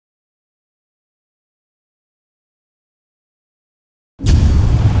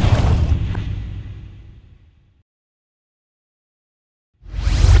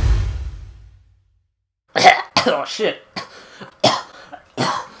Oh shit.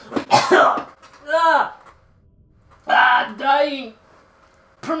 Dying.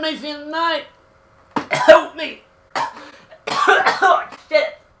 Promethean Knight. Help me. Oh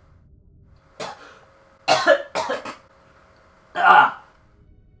shit.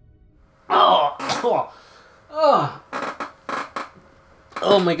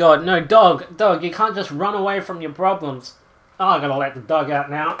 Oh my god, no, dog, you can't just run away from your problems. Oh, I gotta let the dog out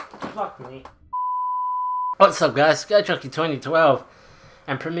now. Fuck me. What's up guys, SkyJockey 2012,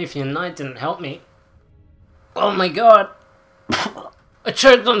 and Promethean Knight didn't help me. Oh my god. I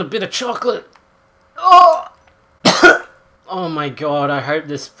choked on a bit of chocolate. Oh! Oh my god, I hope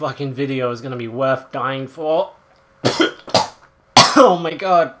this fucking video is gonna be worth dying for. Oh my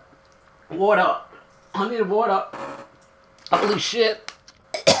god. Water. I need water. Holy shit.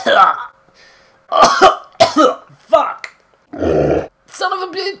 Fuck. Son of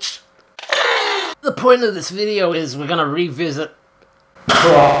a bitch. The point of this video is we're gonna revisit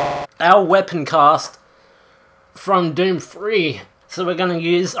our weapon cast from Doom 3. So we're gonna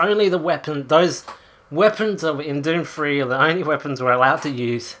use only the weapon, those weapons in Doom 3 are the only weapons we're allowed to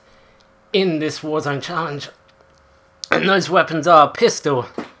use in this Warzone challenge. And those weapons are pistol,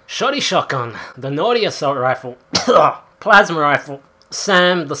 shoddy shotgun, the naughty assault rifle, plasma rifle,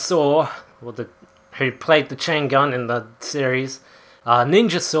 Sam the saw, who played the chain gun in the series,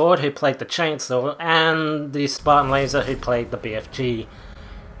 ninja sword, who played the chainsaw, and the Spartan laser, who played the BFG.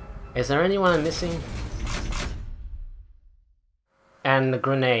 Is there anyone I'm missing? And the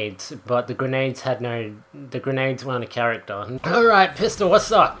grenades, but the grenades weren't a character. Alright, pistol,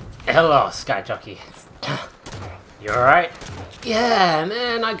 what's up? Hello, SkyJockey. You alright? Yeah,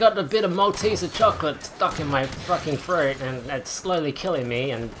 man, I got a bit of Malteser chocolate stuck in my fucking throat, and it's slowly killing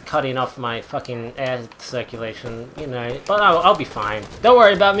me and cutting off my fucking air circulation, you know. But I'll be fine. Don't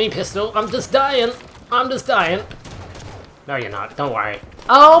worry about me, pistol. I'm just dying. I'm just dying. No, you're not. Don't worry.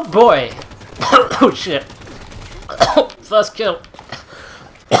 Oh, boy. Oh, shit. First kill.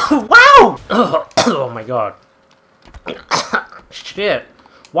 Wow! Oh my god. Shit.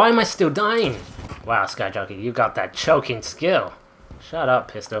 Why am I still dying? Wow, SkyJockey, you got that choking skill. Shut up,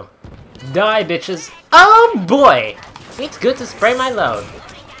 pistol. Die, bitches. Oh boy! It's good to spray my load.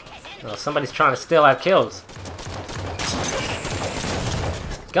 Oh, somebody's trying to steal our kills.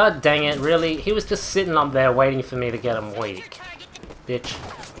 God dang it, really? He was just sitting up there waiting for me to get him weak. Bitch.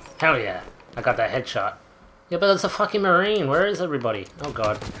 Hell yeah. I got that headshot. Yeah, but it's a fucking Marine. Where is everybody? Oh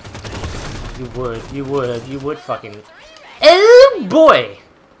god. You would fucking... Oh boy!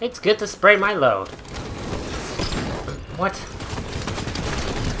 It's good to spray my load. What?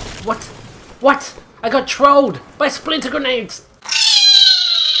 What? What? I got trolled by splinter grenades!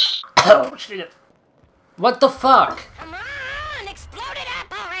 Oh shit. What the fuck? Come on! Explode it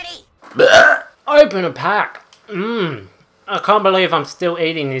up already! Open a pack! I can't believe I'm still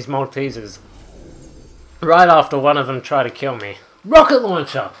eating these Maltesers. Right after one of them tried to kill me. Rocket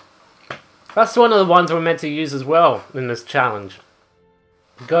launcher! That's one of the ones we're meant to use as well in this challenge.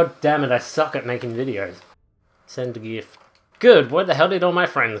 God damn it, I suck at making videos. Send a gift. Good, where the hell did all my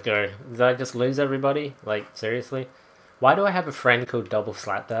friends go? Did I just lose everybody? Like, seriously? Why do I have a friend called Double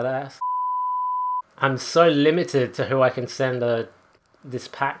Slap That Ass? I'm so limited to who I can send this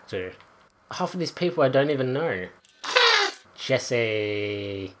pack to. Half of these people I don't even know.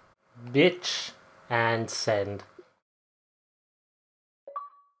 Jesse. Bitch. And send.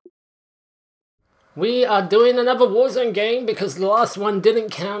 We are doing another Warzone game because the last one didn't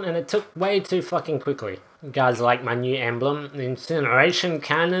count and it took way too fucking quickly. You guys like my new emblem? Incineration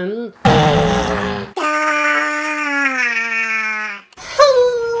cannon.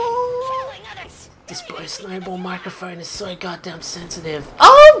 This boy snowball microphone is so goddamn sensitive.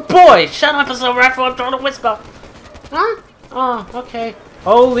 Oh boy! Shut up, assault rifle, I'm trying to whisper! Huh? Oh, okay.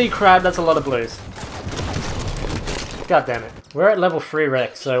 Holy crap, that's a lot of blues. God damn it. We're at level 3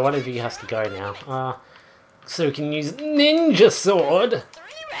 Rex, so one of you has to go now. So we can use ninja sword. 3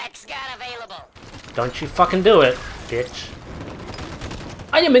 Rex got available. Don't you fucking do it, bitch.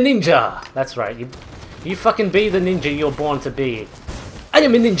 I am a ninja! That's right, you fucking be the ninja you're born to be. I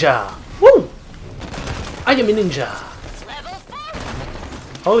am a ninja! Woo! I am a ninja! It's level 4.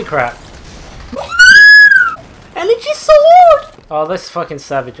 Holy crap. Energy sword! Oh, this fucking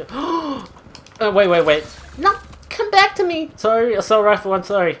savage. Oh, wait. No, come back to me! Sorry, assault rifle, I'm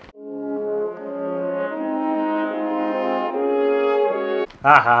sorry.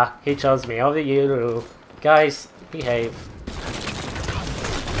 Haha, he chose me over you. Guys, behave.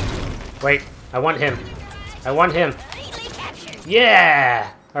 Wait, I want him.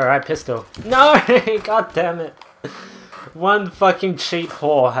 Yeah! Alright, pistol. No! God damn it. One fucking cheap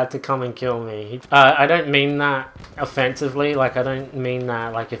whore had to come and kill me. I don't mean that offensively, like I don't mean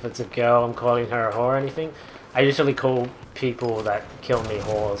that like if it's a girl I'm calling her a whore or anything. I usually call people that kill me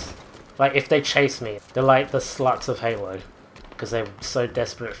whores. Like if they chase me, they're like the sluts of Halo. Because they're so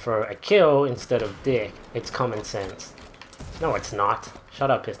desperate for a kill instead of dick. It's common sense. No, it's not.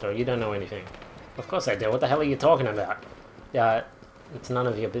 Shut up, Pistol. You don't know anything. Of course I do. What the hell are you talking about? It's none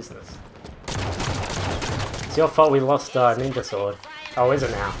of your business. It's your fault we lost Ninja Sword. Oh, is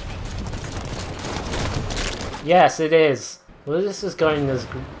it now? Yes, it is. Well, this is going as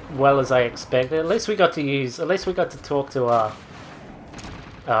well as I expected. At least we got to talk to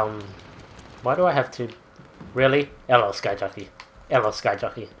why do I have to... Really? Hello, Sky Jockey. Hello, Sky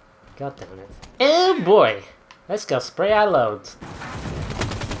Jockey. God damn it. Oh boy! Let's go spray our loads.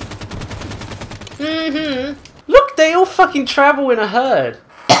 Look, they all fucking travel in a herd.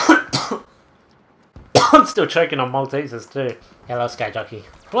 I'm still choking on Maltesers too. Hello, Sky Jockey.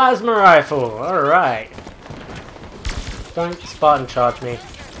 Plasma rifle, alright. Don't Spartan charge me.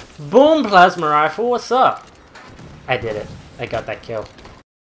 Boom, plasma rifle, what's up? I did it. I got that kill.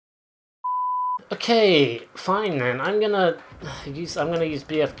 Okay, fine then. I'm gonna use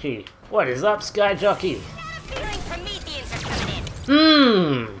BFG. What is up, Sky Jockey?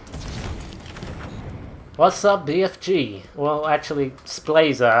 What's up, BFG? Well, actually,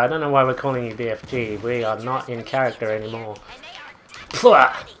 Splazer. I don't know why we're calling you BFG. We are not in character anymore.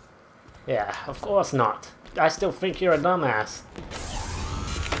 Pwah! Yeah, of course not. I still think you're a dumbass.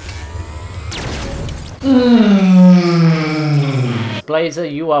 Blazer,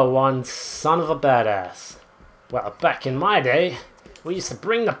 you are one son of a badass. Well, back in my day, we used to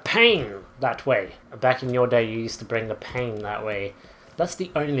bring the pain that way. Back in your day, you used to bring the pain that way. That's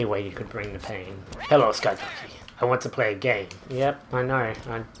the only way you could bring the pain. Hello, Sky Jockey. I want to play a game. Yep, I know.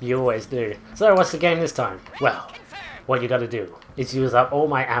 You always do. So, what's the game this time? Well, what you gotta do is use up all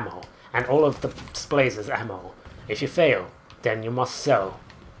my ammo and all of the Blazer's ammo. If you fail, then you must sell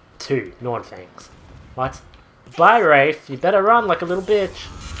 2 Nordfangs. What? Bye, Rafe. You better run like a little bitch.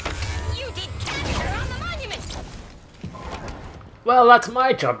 You did capture on the monument. Well, that's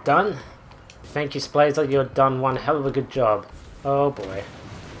my job done. Thank you, Splazer. You've done one hell of a good job. Oh boy.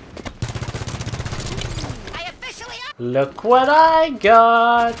 I officially Look what I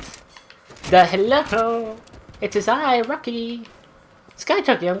got! The hello! It is I, Rocky! Sky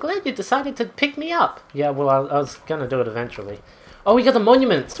Jockey, I'm glad you decided to pick me up. Yeah, well, I was gonna do it eventually. Oh, we got the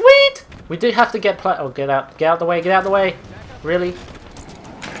monument! Sweet! We do have to get oh, get out the way, get out the way! Really?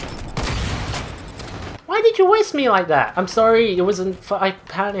 Why did you waste me like that? I'm sorry, it wasn't... I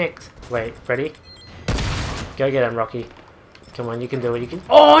panicked. Wait, ready? Go get him, Rocky. Come on, you can do it, you can...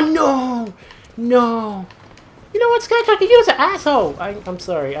 Oh, no! No! You know what, Sky Jockey, you're an asshole! I'm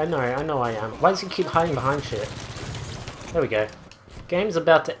sorry, I know I am. Why does he keep hiding behind shit? There we go. Game's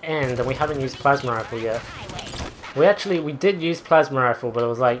about to end, and we haven't used Plasma Rifle yet. We did use Plasma Rifle, but it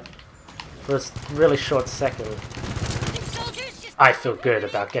was like... for a really short second. I feel good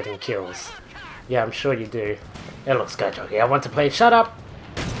about getting kills. Yeah, I'm sure you do. Hello, Sky Jockey, I want to play... Shut up!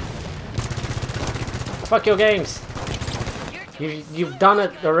 Fuck your games! You've done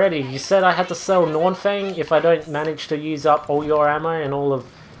it already. You said I had to sell Nornfang if I don't manage to use up all your ammo and all of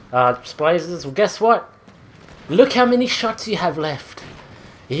Splazers. Well, guess what? Look how many shots you have left.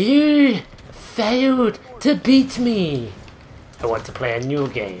 You failed to beat me. I want to play a new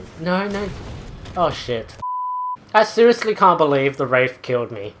game. No. Oh shit. I seriously can't believe the Wraith killed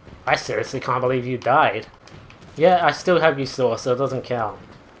me. I seriously can't believe you died. Yeah, I still have you saw, so it doesn't count.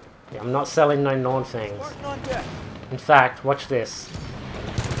 Yeah, I'm not selling no Nornfangs. In fact, watch this.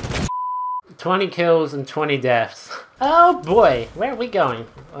 20 kills and 20 deaths. Oh boy, where are we going?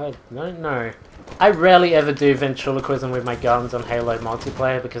 I don't know. I rarely ever do ventriloquism with my guns on Halo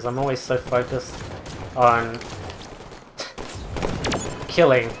multiplayer because I'm always so focused on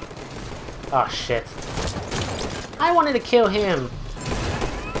killing. Oh shit. I wanted to kill him.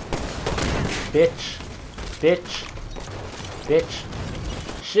 Bitch. Bitch. Bitch.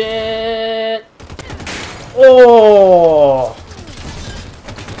 Shit. Oh!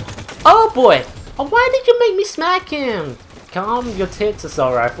 Oh boy! Oh, why did you make me smack him? Calm your tits,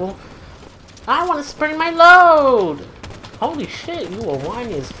 assault rifle. I want to spring my load! Holy shit, you are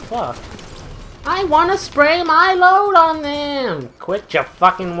whiny as fuck. I want to spray my load on them! Quit your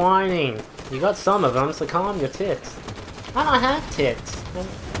fucking whining. You got some of them, so calm your tits. I don't have tits.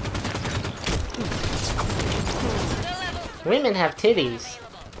 Women have titties.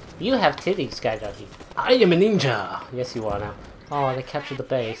 You have titties, Sky Jockey. I am a ninja! Yes, you are now. Oh, they captured the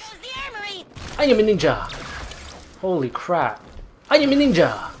base. I am a ninja! Holy crap. I am a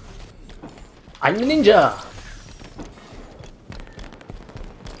ninja! I'm a ninja!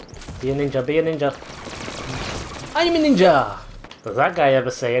 Be a ninja, be a ninja. I am a ninja! Does that guy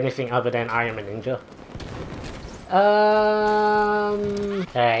ever say anything other than I am a ninja?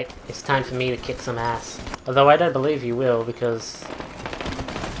 Alright, it's time for me to kick some ass. Although I don't believe you will, because...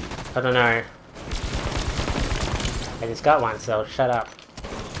 I don't know. I just got one, so shut up.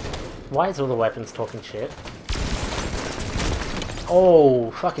 Why is all the weapons talking shit?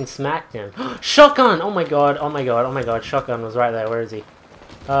 Oh, fucking smacked him. Shotgun! Oh my god, oh my god, oh my god, Shotgun was right there, where is he?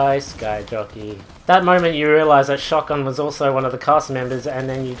 Hi, Sky Jockey. That moment you realise that Shotgun was also one of the cast members, and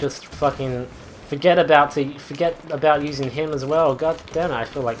then you just fucking forget about using him as well. God damn it, I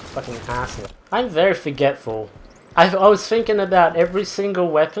feel like fucking asshole. I'm very forgetful. I was thinking about every single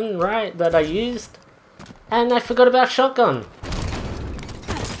weapon, right, that I used, and I forgot about Shotgun.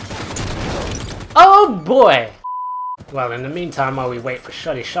 Oh boy! Well, in the meantime, while we wait for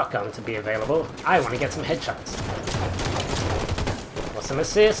Shoddy Shotgun to be available, I want to get some headshots. Or some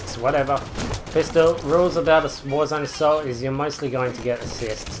assists, whatever. Pistol, rules about a Warzone assault is you're mostly going to get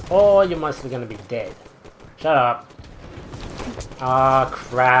assists, or you're mostly going to be dead. Shut up. Ah,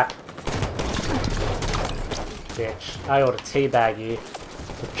 crap. Bitch, I ought to teabag you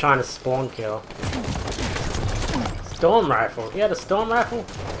for trying to spawn kill. Storm rifle. You had a storm rifle?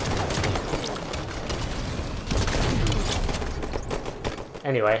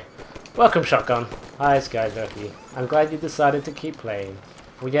 Anyway, welcome Shotgun. Hi Sky Jockey. I'm glad you decided to keep playing.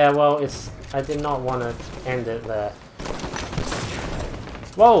 Well, yeah, well, I did not want to end it there.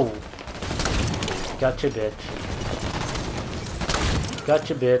 Whoa! Gotcha, bitch.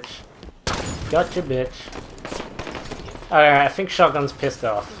 Gotcha, bitch. Gotcha, bitch. Alright, I think Shotgun's pissed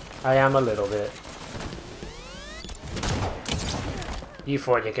off. I am a little bit. You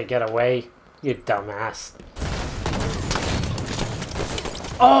thought you could get away? You dumbass.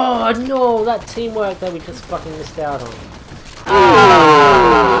 Oh no, that teamwork that we just fucking missed out on.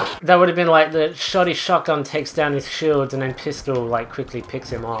 Ah! That would have been like the Shoddy Shotgun takes down his shields and then Pistol like quickly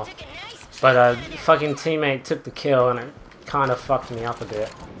picks him off. But fucking teammate took the kill and it kind of fucked me up a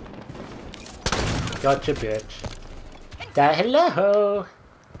bit. Gotcha, bitch. Hello!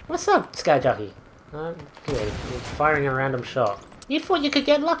 What's up, Sky Jockey? Good. You're firing a random shot. You thought you could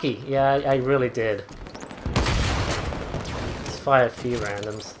get lucky? Yeah, I really did. Let's fire a few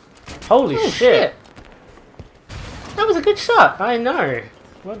randoms. Holy shit! That was a good shot! I know!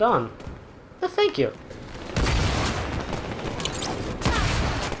 Well done. Oh, thank you.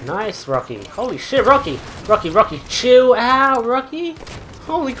 Nice, Rocky. Holy shit, Rocky! Rocky, chill out, Rocky!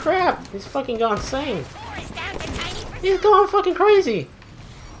 Holy crap! He's fucking going insane. He's going fucking crazy!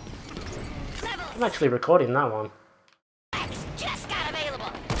 I'm actually recording that one. Just got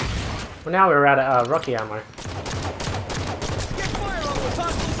available. Well, now we're out of Rocky ammo.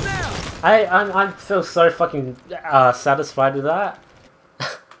 I feel so fucking satisfied with that.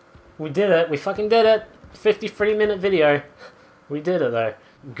 We did it. We fucking did it. 53-minute video. We did it though.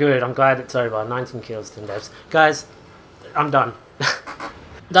 Good. I'm glad it's over. 19 kills, 10 deaths. Guys, I'm done.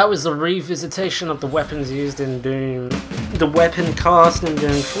 That was a revisitation of the weapons used in Doom, the weapon cast in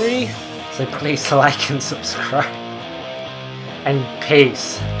Doom 3. So please like and subscribe. And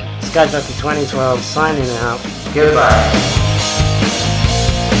peace. Sky Jockey 2012 signing out. Goodbye.